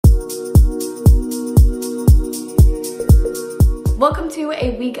Welcome to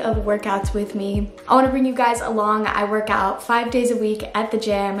a week of workouts with me. I want to bring you guys along. I work out 5 days a week at the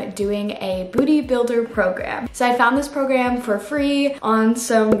gym doing a booty builder program. So I found this program for free on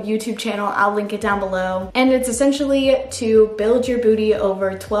some YouTube channel. I'll link it down below. And it's essentially to build your booty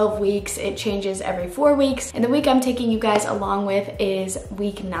over 12 weeks. It changes every 4 weeks. And the week I'm taking you guys along with is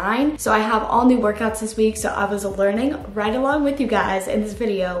week 9. So I have all new workouts this week. So I was learning right along with you guys in this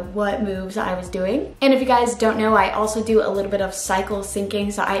video what moves I was doing. And if you guys don't know, I also do a little bit of cycle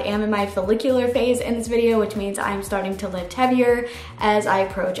syncing. So I am in my follicular phase in this video, which means I'm starting to lift heavier as I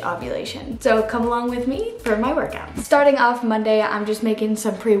approach ovulation. So come along with me for my workout. Starting off Monday, I'm just making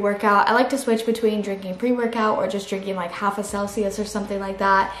some pre-workout. I like to switch between drinking pre-workout or just drinking like half a Celsius or something like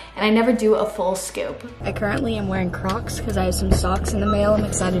that. And I never do a full scoop. I currently am wearing Crocs because I have some socks in the mail I'm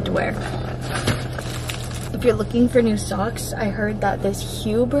excited to wear. If you're looking for new socks, I heard that this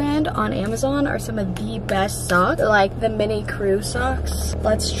Hue brand on Amazon are some of the best socks. They're like the mini crew socks.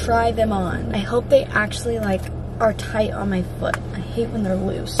 Let's try them on. I hope they actually like are tight on my foot. I hate when they're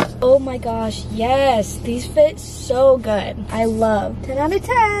loose. Oh my gosh, yes, these fit so good. I love 10 out of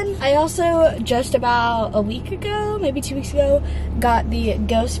 10. I also just about a week ago, maybe 2 weeks ago, got the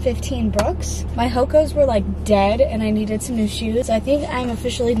Ghost 15 Brooks. My Hokos were like dead and I needed some new shoes. So I think I'm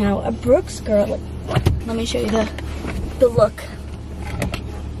officially now a Brooks girl. Let me show you the look.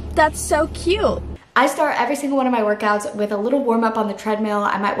 That's so cute. I start every single one of my workouts with a little warm up on the treadmill.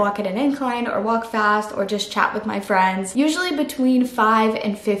 I might walk at an incline or walk fast or just chat with my friends, usually between 5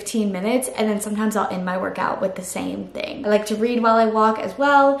 and 15 minutes. And then sometimes I'll end my workout with the same thing. I like to read while I walk as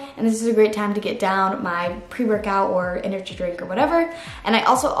well. And this is a great time to get down my pre-workout or energy drink or whatever. And I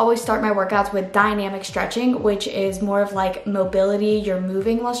also always start my workouts with dynamic stretching, which is more of like mobility. You're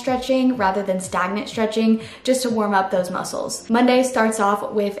moving while stretching rather than stagnant stretching, just to warm up those muscles. Monday starts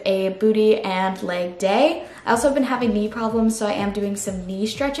off with a booty and leg day. I also have been having knee problems, so I am doing some knee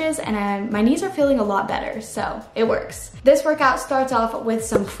stretches and my knees are feeling a lot better, so it works. This workout starts off with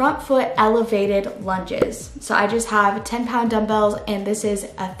some front foot elevated lunges. So I just have 10-pound dumbbells and this is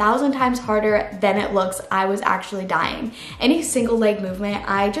 1,000 times harder than it looks. I was actually dying. Any single leg movement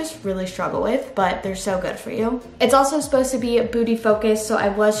I just really struggle with, but they're so good for you. It's also supposed to be booty focused, so I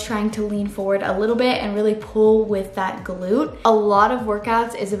was trying to lean forward a little bit and really pull with that glute. A lot of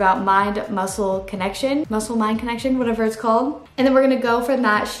workouts is about mind-muscle connection, muscle-mind connection, whatever it's called. And then we're gonna go from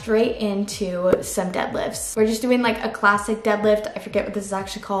that straight into some deadlifts. We're just doing like a classic deadlift. I forget what this is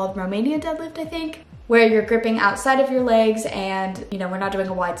actually called. Romanian deadlift, I think, where you're gripping outside of your legs and, you know, we're not doing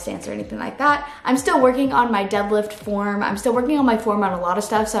a wide stance or anything like that. I'm still working on my deadlift form. I'm still working on my form on a lot of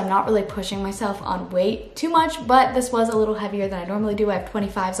stuff, so I'm not really pushing myself on weight too much, but this was a little heavier than I normally do. I have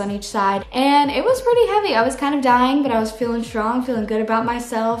 25s on each side, and it was pretty heavy. I was kind of dying, but I was feeling strong, feeling good about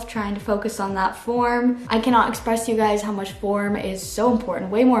myself, trying to focus on that form. I cannot express to you guys how much form is so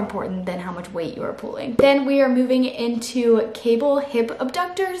important, way more important than how much weight you are pulling. Then we are moving into cable hip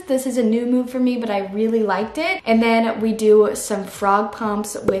abductors. This is a new move for me, but I really liked it. And then we do some frog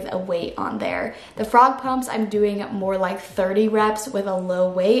pumps with a weight on there. The frog pumps, I'm doing more like 30 reps with a low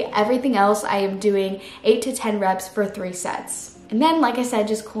weight. Everything else, I am doing 8 to 10 reps for 3 sets. And then, like I said,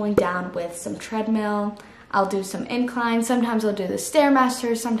 just cooling down with some treadmill. I'll do some inclines. Sometimes I'll do the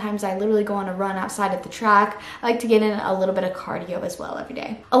Stairmaster. Sometimes I literally go on a run outside at the track. I like to get in a little bit of cardio as well every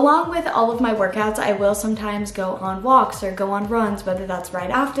day. Along with all of my workouts, I will sometimes go on walks or go on runs, whether that's right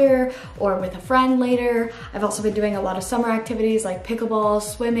after or with a friend later. I've also been doing a lot of summer activities like pickleball,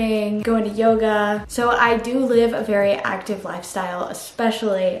 swimming, going to yoga. So I do live a very active lifestyle,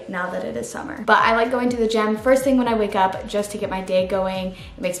 especially now that it is summer. But I like going to the gym first thing when I wake up just to get my day going.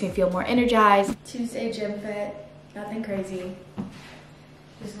 It makes me feel more energized. Tuesday gym fit, nothing crazy.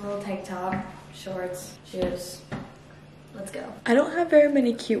 Just a little tank top, shorts, shoes. Let's go. I don't have very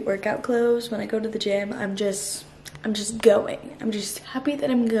many cute workout clothes when I go to the gym. I'm just going. I'm just happy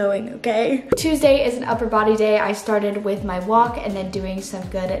that I'm going, okay? Tuesday is an upper body day. I started with my walk and then doing some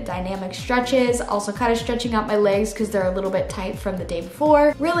good dynamic stretches. Also kind of stretching out my legs because they're a little bit tight from the day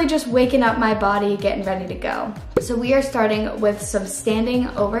before. Really just waking up my body, getting ready to go. So we are starting with some standing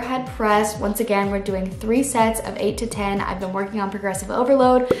overhead press. Once again, we're doing 3 sets of 8 to 10. I've been working on progressive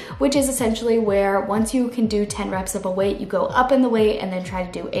overload, which is essentially where once you can do 10 reps of a weight, you go up in the weight and then try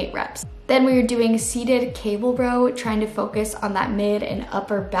to do 8 reps. Then we are doing seated cable row, trying to focus on that mid and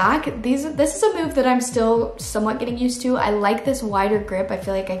upper back. This is a move that I'm still somewhat getting used to. I like this wider grip. I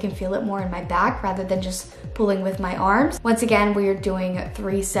feel like I can feel it more in my back rather than just pulling with my arms. Once again, we are doing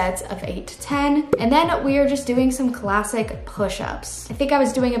 3 sets of 8 to 10. And then we are just doing some classic push-ups. I think I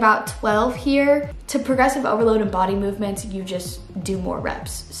was doing about 12 here. To progressive overload and body movements, you just do more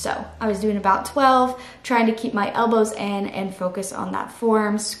reps. So I was doing about 12, trying to keep my elbows in and focus on that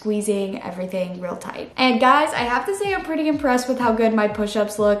form, squeezing everything real tight. And guys, I have to say I'm pretty impressed with how good my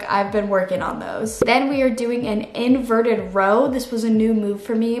push-ups look. I've been working on those. Then we are doing an inverted row. This was a new move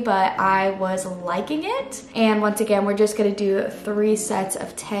for me, but I was liking it. And once again, we're just gonna do 3 sets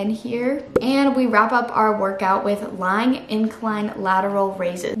of 10 here. And we wrap up our workout with lying incline lateral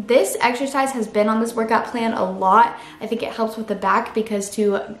raises. This exercise has been on this workout plan a lot. I think it helps with the back because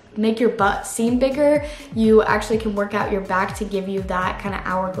to make your butt seem bigger, you actually can work out your back to give you that kind of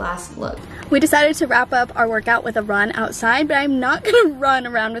hourglass look. We decided to wrap up our workout with a run outside, but I'm not gonna run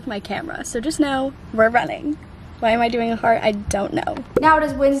around with my camera. So just know we're running. Why am I doing a heart? I don't know. Now it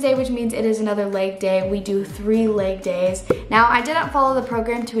is Wednesday, which means it is another leg day. We do 3 leg days. Now I didn't follow the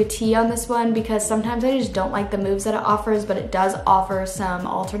program to a T on this one because sometimes I just don't like the moves that it offers, but it does offer some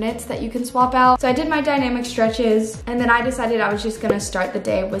alternates that you can swap out. So I did my dynamic stretches, and then I decided I was just gonna start the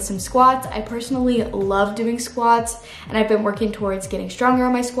day with some squats. I personally love doing squats, and I've been working towards getting stronger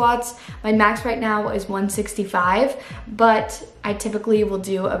on my squats. My max right now is 165, but I typically will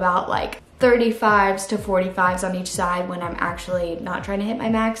do about like 35s to 45s on each side when I'm actually not trying to hit my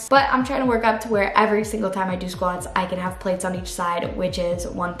max. But I'm trying to work up to where every single time I do squats, I can have plates on each side, which is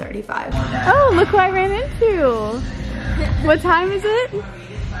 135. Oh, look who I ran into. What time is it?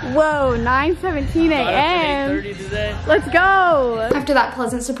 Whoa, 9:17 a.m. Let's go. After that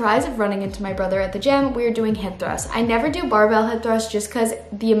pleasant surprise of running into my brother at the gym, we are doing hip thrusts. I never do barbell hip thrusts just because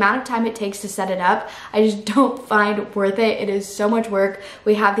the amount of time it takes to set it up, I just don't find worth it. It is so much work.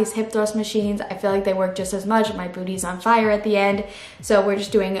 We have these hip thrust machines. I feel like they work just as much. My booty's on fire at the end. So we're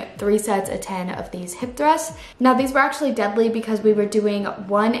just doing 3 sets of 10 of these hip thrusts. Now these were actually deadly because we were doing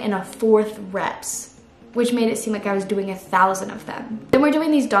 1 1/4 reps, which made it seem like I was doing 1,000 of them. Then we're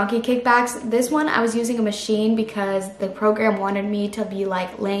doing these donkey kickbacks. This one I was using a machine because the program wanted me to be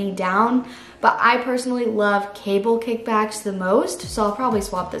like laying down, but I personally love cable kickbacks the most, so I'll probably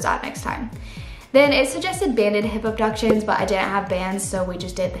swap those out next time. Then it suggested banded hip abductions, but I didn't have bands, so we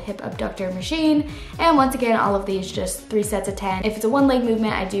just did the hip abductor machine. And once again, all of these just 3 sets of 10. If it's a 1 leg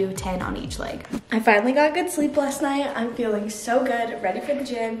movement, I do 10 on each leg. I finally got good sleep last night. I'm feeling so good, ready for the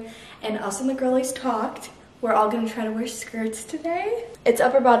gym. And us and the girlies talked. We're all gonna try to wear skirts today. It's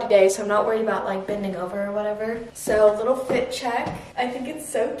upper body day, so I'm not worried about like bending over or whatever. So little fit check. I think it's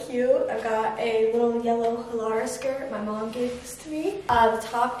so cute. I've got a little yellow Halara skirt. My mom gave this to me. The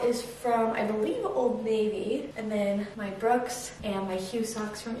top is from, I believe, Old Navy. And then my Brooks and my Hue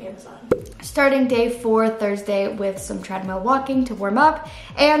socks from Amazon. Starting day 4, Thursday, with some treadmill walking to warm up.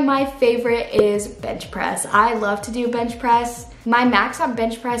 And my favorite is bench press. I love to do bench press. My max on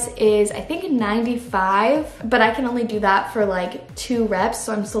bench press is, I think, 95, but I can only do that for like 2 reps,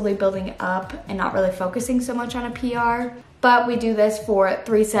 so I'm slowly building up and not really focusing so much on a PR. But we do this for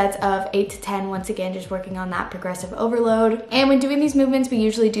 3 sets of 8 to 10, once again, just working on that progressive overload. And when doing these movements, we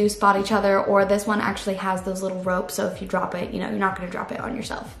usually do spot each other, or this one actually has those little ropes, so if you drop it, you know, you're not gonna drop it on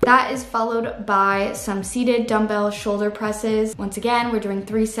yourself. That is followed by some seated dumbbell shoulder presses. Once again, we're doing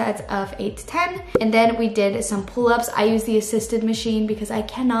 3 sets of 8 to 10. And then we did some pull-ups. I use the assisted machine because I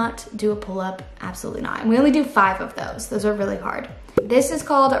cannot do a pull-up, absolutely not. And we only do 5 of those. Those are really hard. This is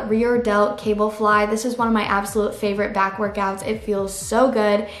called rear delt cable fly. This is one of my absolute favorite back workouts. It feels so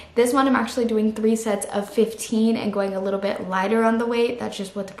good. This one I'm actually doing 3 sets of 15 and going a little bit lighter on the weight. That's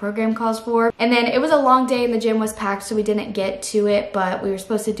just what the program calls for. And then it was a long day and the gym was packed, so we didn't get to it, but we were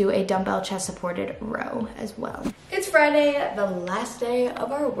supposed to do a dumbbell chest supported row as well. It's Friday, the last day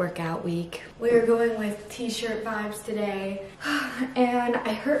of our workout week. We are going with t-shirt vibes today. And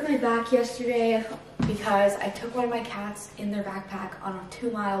I hurt my back yesterday because I took one of my cats in their backpack on a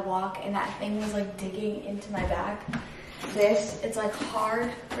 2-mile walk and that thing was like digging into my back. It's like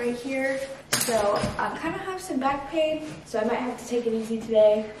hard right here. So I kind of have some back pain, so I might have to take it easy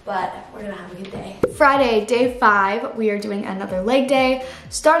today, but we're gonna have a good day. Friday, day 5, we are doing another leg day,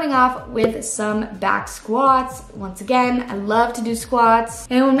 starting off with some back squats. Once again, I love to do squats,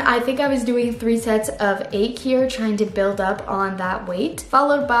 and I think I was doing 3 sets of 8 here, trying to build up on that weight,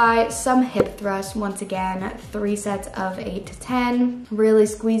 followed by some hip thrusts. Once again, 3 sets of 8 to 10, really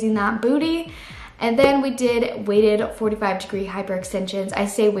squeezing that booty. And then we did weighted 45-degree hyperextensions. I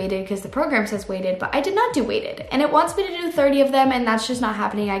say weighted because the program says weighted, but I did not do weighted. And it wants me to do 30 of them, and that's just not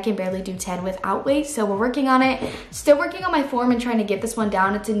happening. I can barely do 10 without weight, so we're working on it. Still working on my form and trying to get this one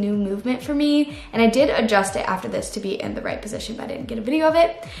down. It's a new movement for me, and I did adjust it after this to be in the right position, but I didn't get a video of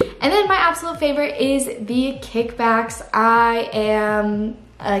it. And then my absolute favorite is the kickbacks. I am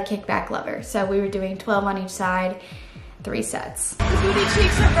a kickback lover. So we were doing 12 on each side, 3 sets. The booty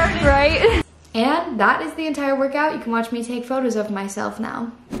cheeks are burning. Right? And that is the entire workout. You can watch me take photos of myself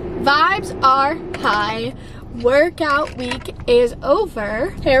now. Vibes are high. Workout week is over.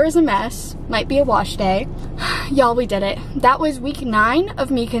 Hair is a mess. Might be a wash day. Y'all, we did it. That was week 9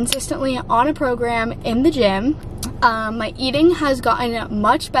 of me consistently on a program in the gym. My eating has gotten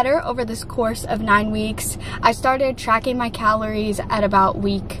much better over this course of 9 weeks. I started tracking my calories at about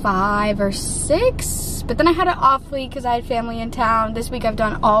week 5 or 6, but then I had an off week because I had family in town. This week I've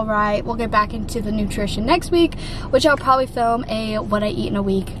done all right. We'll get back into the nutrition next week, which I'll probably film a what I eat in a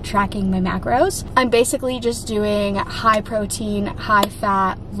week tracking my macros. I'm basically just doing high protein, high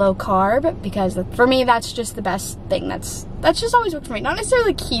fat, low carb, because for me that's just the best thing. That's just always worked for me. Not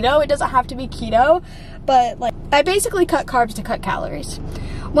necessarily keto, it doesn't have to be keto, but like I basically cut carbs to cut calories.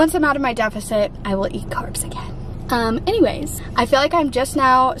 Once I'm out of my deficit, I will eat carbs again. Anyways, I feel like I'm just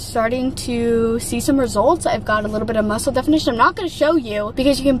now starting to see some results. I've got a little bit of muscle definition. I'm not going to show you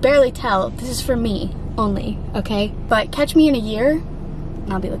because you can barely tell. This is for me only, okay? But catch me in a year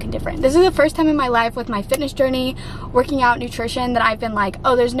and I'll be looking different. This is the first time in my life with my fitness journey, working out, nutrition, that I've been like,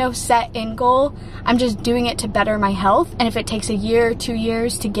 oh, there's no set end goal. I'm just doing it to better my health. And if it takes a year, 2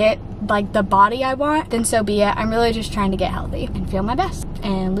 years to get like the body I want, then so be it. I'm really just trying to get healthy and feel my best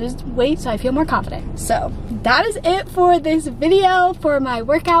and lose weight so I feel more confident. So that is it for this video for my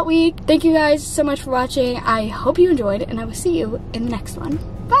workout week. Thank you guys so much for watching. I hope you enjoyed and I will see you in the next one.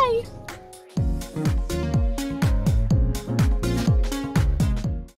 Bye.